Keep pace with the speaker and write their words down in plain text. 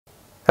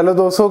Hello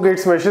दोस्तों,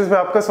 gets meshes में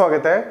आपका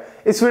स्वागत है।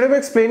 इस वीडियो में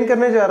एक्सप्लेन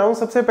करने जा रहा हूं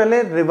सबसे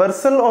पहले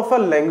रिवर्सल ऑफ अ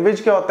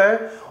लैंग्वेज क्या होता है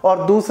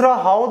और दूसरा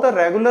how the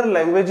regular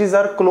languages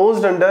are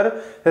closed under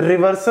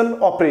reversal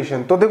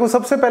operation. तो देखो,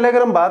 सबसे पहले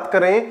अगर हम बात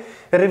करें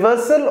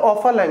रिवर्सल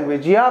ऑफ अ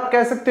लैंग्वेज, या आप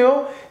कह सकते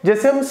हो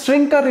जैसे हम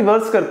स्ट्रिंग का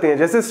रिवर्स करते हैं।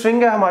 जैसे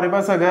स्ट्रिंग है हमारे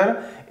पास अगर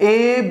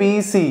ए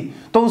बी सी,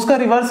 तो उसका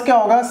रिवर्स क्या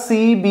होगा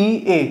सी बी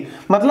ए।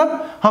 मतलब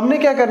हमने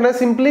क्या करना है,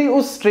 सिंपली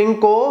उस स्ट्रिंग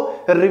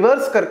को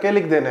रिवर्स करके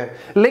लिख देना है।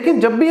 लेकिन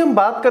जब भी हम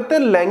बात करते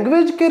हैं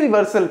लैंग्वेज के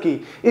रिवर्सल की,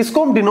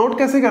 इसको हम डिनोट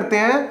कैसे करते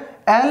हैं,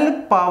 एल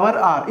पावर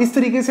आर, इस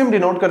तरीके से हम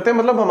डिनोट करते हैं।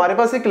 मतलब हमारे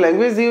पास एक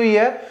लैंग्वेज दी हुई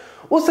है,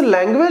 उस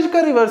लैंग्वेज का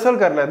रिवर्सल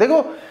करना है।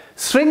 देखो,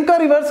 स्ट्रिंग का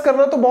रिवर्स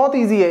करना तो बहुत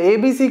इजी है,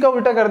 एबीसी का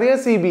उल्टा कर दिया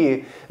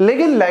सीबीए।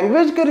 लेकिन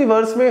लैंग्वेज के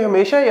रिवर्स में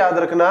हमेशा याद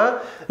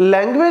रखना,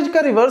 लैंग्वेज का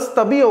रिवर्स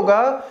तभी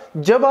होगा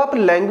जब आप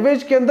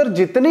लैंग्वेज के अंदर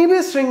जितनी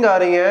भी स्ट्रिंग आ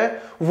रही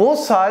हैं वो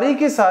सारी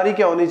की सारी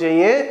क्या होनी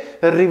चाहिए,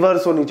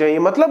 रिवर्स होनी चाहिए।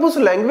 मतलब उस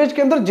लैंग्वेज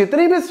के अंदर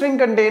जितनी भी स्ट्रिंग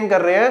कंटेन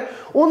कर रहे हैं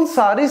उन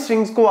सारी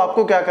स्ट्रिंग्स को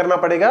आपको क्या करना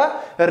पड़ेगा,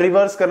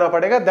 रिवर्स करना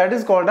पड़ेगा। That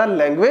is called a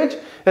language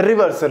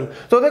reversal.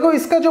 तो देखो,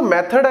 इसका जो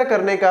मेथड है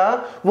करने का,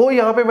 वो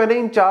यहां पे मैंने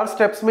इन 4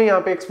 स्टेप्स में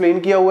यहां पे एक्सप्लेन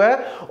किया हुआ है।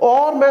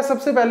 और मैं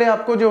सबसे पहले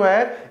आपको जो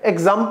है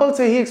एग्जांपल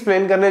से ही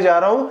एक्सप्लेन करने जा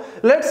रहा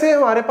हूं। लेट्स से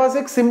हमारे पास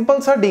एक सिंपल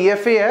सा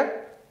डीएफए है।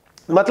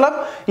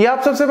 मतलब ये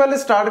आप सबसे पहले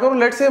स्टार्ट करो,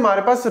 लेट्स से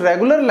हमारे पास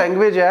रेगुलर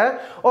लैंग्वेज है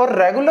और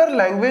रेगुलर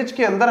लैंग्वेज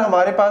के अंदर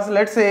हमारे पास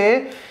लेट्स से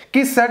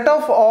कि set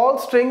of all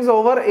strings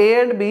over A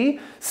and be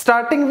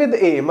starting with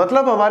ए।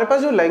 मतलब हमारे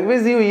पास जो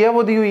लैंग्वेज दी हुई है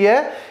वो दी हुई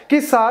है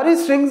कि सारी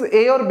स्ट्रिंग्स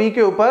ए और बी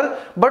के ऊपर,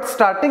 बट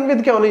स्टार्टिंग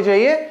विद क्या होनी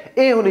चाहिए,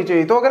 ए होनी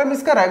चाहिए। तो अगर हम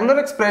इसका रेगुलर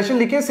एक्सप्रेशन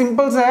लिखे,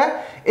 सिंपल सा है,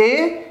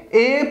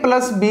 ए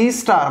प्लस बी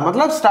स्टार,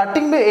 मतलब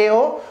स्टार्टिंग में ए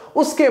हो,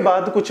 उसके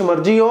बाद कुछ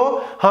मर्जी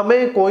हो,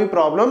 हमें कोई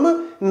प्रॉब्लम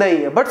नहीं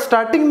है, बट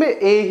स्टार्टिंग में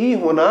ए ही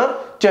होना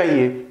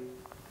चाहिए।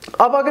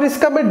 अब अगर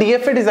इसका मैं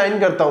डीएफए डिजाइन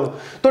करता हूं,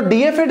 तो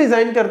डीएफए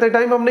डिजाइन करते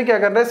टाइम हमने क्या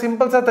करना है,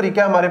 सिंपल सा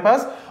तरीका हमारे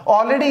पास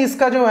ऑलरेडी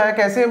इसका जो है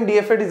कैसे हम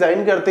डीएफए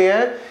डिजाइन करते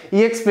हैं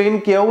ये एक्सप्लेन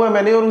किया हुआ है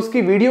मैंने, और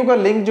उसकी वीडियो का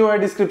लिंक जो है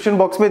डिस्क्रिप्शन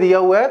बॉक्स में दिया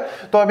हुआ है।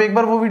 तो आप एक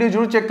बार वो वीडियो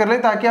जरूर चेक कर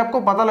लें ताकि आपको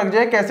पता लग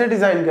जाए कैसे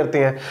डिजाइन करते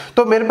हैं।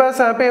 तो मेरे पास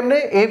यहाँ पे हमने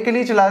ए के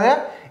लिए चला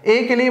दिया,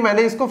 ए के लिए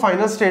मैंने इसको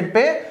फाइनल स्टेट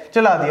पे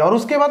चला दिया, और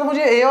उसके बाद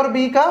मुझे ए और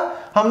बी का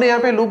हमने यहाँ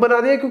पे लूप बना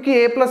दिया, क्योंकि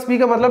ए प्लस बी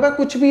का मतलब है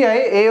कुछ भी आए,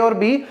 ए और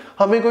बी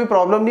हमें कोई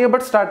प्रॉब्लम नहीं है,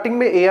 बट स्टार्टिंग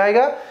में ए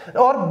आएगा।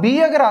 और बी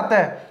अगर आता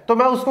है तो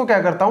मैं उसको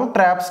क्या करता हूं,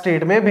 ट्रैप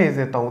स्टेट में भेज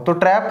देता हूं। तो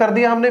ट्रैप कर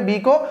दिया हमने बी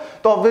को,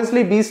 तो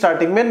ऑब्वियसली बी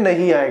स्टार्टिंग में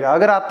नहीं आएगा,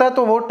 अगर आता है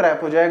तो वो ट्रैप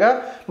हो जाएगा,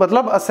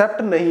 मतलब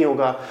एक्सेप्ट नहीं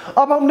होगा।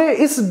 अब हमने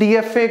इस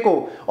डीएफए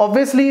को,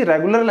 ऑब्वियसली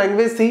रेगुलर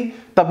लैंग्वेज थी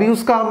तभी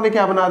उसका हमने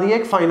क्या बना दिया,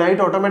 एक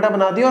फाइनाइट ऑटोमेटा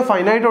बना दिया। और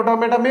फाइनाइट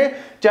ऑटोमेटा में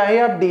चाहे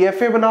आप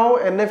डीएफए बनाओ,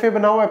 एनएफए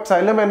बनाओ,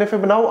 एप्सिलॉन एनएफए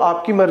बनाओ,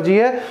 आपकी मर्जी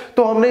है।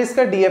 तो हमने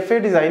इसका डीएफए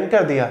डिजाइन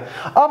कर दिया।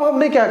 अब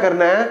हमने क्या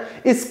करना है,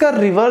 इसका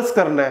रिवर्स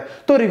करना है।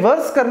 तो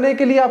रिवर्स करने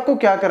के लिए आपको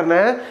क्या करना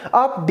है,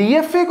 आप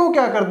डीएफए को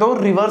क्या कर दो,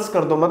 रिवर्स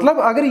कर दो। मतलब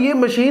अगर ये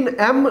मशीन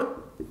एम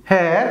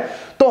है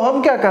तो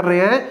हम क्या कर रहे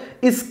हैं,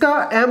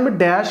 इसका एम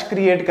डैश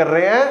क्रिएट कर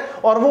रहे हैं,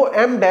 और वो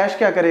एम डैश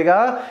क्या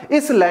करेगा,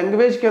 इस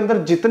लैंग्वेज के अंदर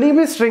जितनी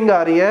भी स्ट्रिंग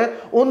आ रही है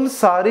उन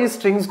सारी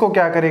स्ट्रिंग्स को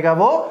क्या करेगा,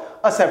 वो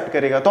एक्सेप्ट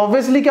करेगा। तो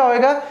ऑब्वियसली क्या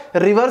होएगा,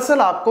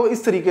 रिवर्सल आपको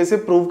इस तरीके से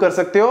प्रूव कर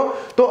सकते हो।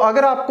 तो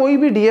अगर आप कोई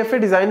भी डीएफए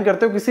डिजाइन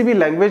करते हो किसी भी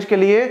लैंग्वेज के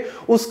लिए,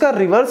 उसका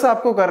रिवर्स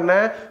आपको करना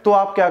है, तो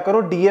आप क्या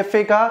करो,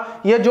 डीएफए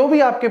का या जो भी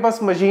आपके पास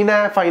मशीन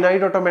है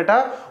फाइनाइट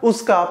ऑटोमेटा,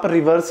 उसका आप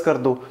रिवर्स कर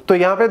दो। तो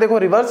यहां पे देखो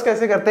रिवर्स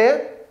कैसे करते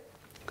हैं।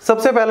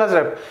 सबसे पहला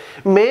step,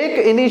 make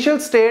initial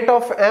state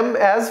of M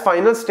as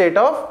final state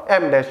of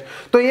M dash.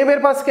 तो ये मेरे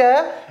पास क्या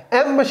है,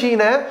 एम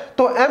मशीन है,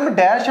 तो एम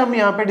डैश हम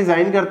यहां पे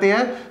डिजाइन करते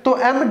हैं। तो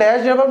एम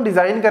डैश जब हम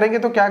डिजाइन करेंगे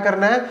तो क्या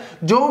करना है,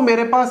 जो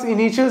मेरे पास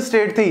इनिशियल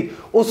स्टेट थी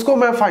उसको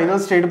मैं फाइनल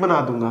स्टेट बना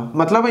दूंगा।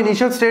 मतलब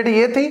इनिशियल स्टेट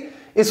ये थी,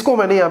 इसको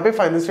मैंने यहां पे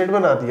फाइनल स्टेट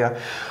बना दिया।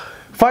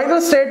 Final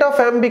state of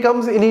M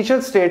becomes initial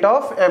state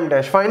of M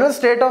dash. Final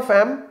state of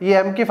M, ये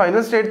एम की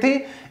फाइनल स्टेट थी,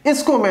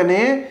 इसको मैंने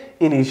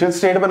इनिशियल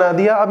स्टेट बना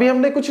दिया। अभी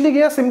हमने कुछ नहीं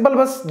किया, सिंपल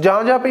बस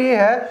जहां जहां पे ये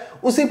है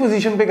उसी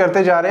पोजीशन पे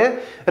करते जा रहे हैं।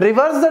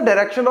 Reverse the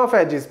direction of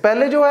edges,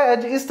 पहले जो है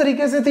एज इस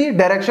तरीके से थी,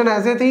 डायरेक्शन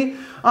ऐसे थी,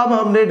 अब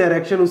हमने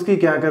डायरेक्शन उसकी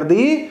क्या कर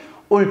दी,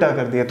 उल्टा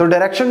कर दिया। तो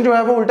डायरेक्शन जो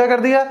है वो उल्टा कर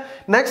दिया।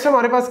 नेक्स्ट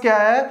हमारे पास क्या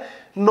है,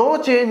 no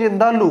change in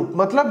the loop,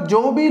 मतलब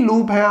जो भी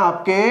लूप है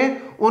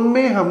आपके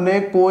उनमें हमने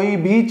कोई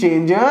भी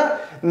चेंज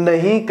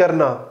नहीं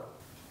करना।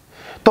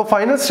 तो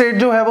फाइनल स्टेट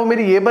जो है वो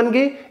मेरी ये बन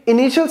गई,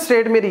 इनिशियल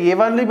स्टेट मेरी ये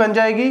वाली बन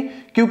जाएगी,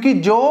 क्योंकि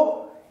जो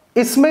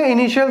इसमें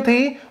इनिशियल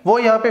थी वो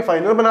यहाँ पे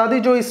फाइनल बना दी,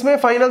 जो इसमें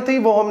फाइनल थी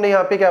वो हमने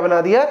यहाँ पे क्या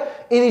बना दिया,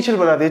 इनिशियल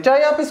बना दिया।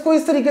 चाहे आप इसको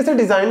इस तरीके से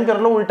डिजाइन कर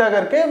लो उल्टा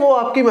करके, वो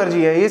आपकी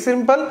मर्जी है, ये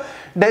सिंपल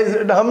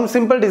हम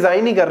सिंपल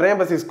डिजाइन ही कर रहे हैं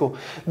बस इसको।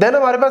 देन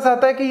हमारे पास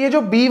आता है कि ये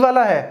जो बी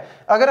वाला है,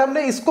 अगर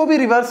हमने इसको भी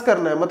रिवर्स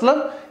करना है,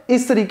 मतलब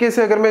इस तरीके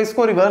से अगर मैं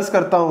इसको रिवर्स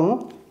करता हूं,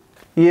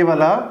 ये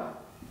वाला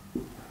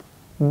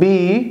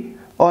बी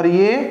और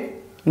ये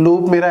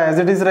लूप मेरा एज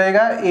इट इज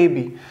रहेगा ए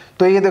बी।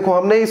 तो ये देखो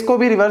हमने इसको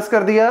भी रिवर्स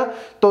कर दिया।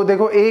 तो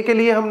देखो ए के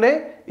लिए हमने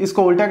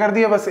इसको उल्टा कर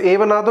दिया, बस ए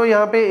बना दो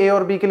यहाँ पे, ए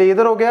और बी के लिए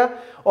इधर हो गया,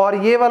 और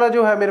ये वाला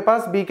जो है मेरे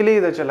पास बी के लिए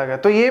इधर चला गया,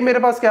 तो ये मेरे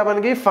पास क्या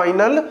बन गई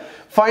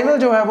फाइनल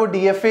जो है वो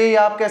डीएफए,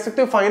 या आप कह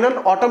सकते हो फाइनल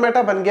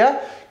ऑटोमेटा बन गया।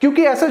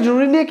 क्योंकि ऐसा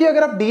जरूरी नहीं है कि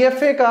अगर आप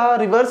डीएफए का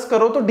रिवर्स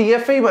करो तो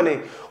डीएफए ही बने,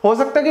 हो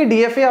सकता है कि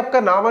डीएफए आपका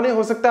ना बने,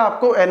 हो सकता है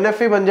आपको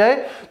एनएफए बन जाए।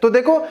 तो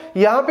देखो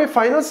यहाँ पे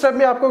फाइनल स्टेप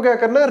में आपको क्या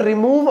करना है,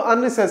 रिमूव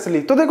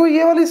अननेसेसरी। तो देखो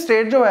ये वाली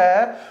स्टेट जो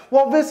है वो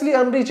ऑब्वियसली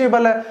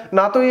अनरीचेबल है,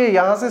 ना तो ये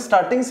यहां से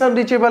स्टार्टिंग से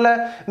अनरीचेबल है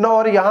ना,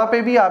 और यहां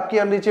पे भी आपकी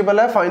अनरीचेबल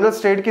है, फाइनल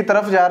स्टेट की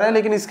तरफ जा रहा है,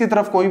 लेकिन इसकी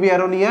तरफ कोई भी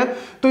एरो नहीं है,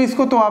 तो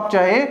इसको तो आप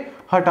चाहे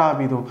हटा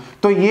भी दो।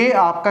 तो ये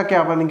आपका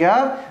क्या बन गया,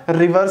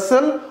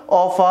 रिवर्सल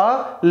ऑफ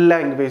अ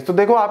लैंग्वेज। तो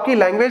देखो आपकी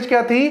लैंग्वेज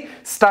क्या थी,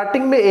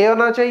 स्टार्टिंग में ए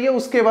आना चाहिए,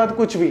 उसके बाद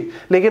कुछ भी,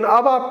 लेकिन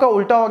अब आपका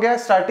उल्टा हो गया,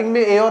 स्टार्टिंग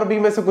में ए और बी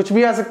में से कुछ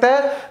भी आ सकता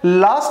है,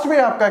 लास्ट में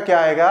आपका क्या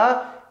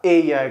आएगा, ए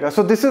ही आएगा।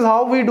 So this is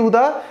how we do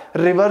the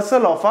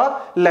reversal of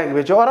a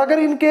language. और अगर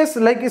इन केस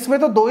लाइक इसमें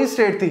तो दो ही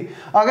स्टेट थी,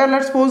 अगर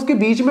लेट्स सपोज कि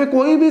बीच में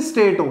कोई भी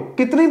स्टेट हो,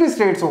 कितनी भी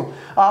स्टेट्स हो,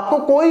 आपको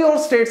कोई और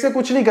स्टेट से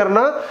कुछ नहीं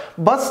करना,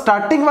 बस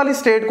स्टार्टिंग वाली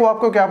स्टेट को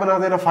आपको क्या बना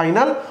देना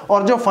फाइनल,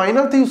 और जो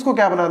फाइनल थी उसको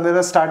क्या बना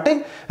देना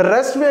स्टार्टिंग।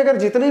 रेस्ट में अगर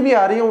जितनी भी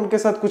आ रही है उनके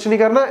साथ कुछ नहीं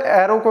करना,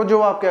 एरो को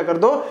जो आप क्या कर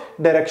दो,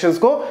 डायरेक्शंस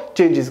को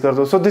चेंजेस कर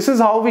दो। So this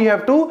is how we have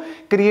to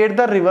create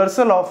the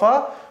reversal of a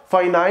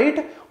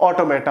finite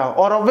automata.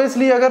 और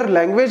ऑब्वियसली अगर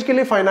लैंग्वेज के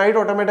लिए फाइनाइट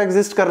ऑटोमेटा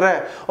एग्जिस्ट कर रहा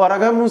है और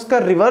अगर हम उसका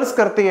रिवर्स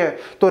करते हैं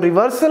तो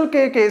रिवर्सल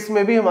के केस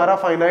में भी हमारा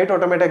फाइनाइट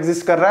ऑटोमेटा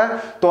एग्जिस्ट कर रहा है,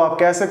 तो आप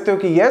कह सकते हो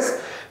कि यस,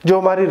 जो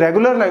हमारी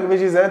रेगुलर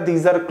लैंग्वेजेस है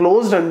these are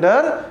closed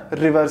under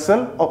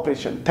reversal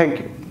operation. Thank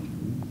you.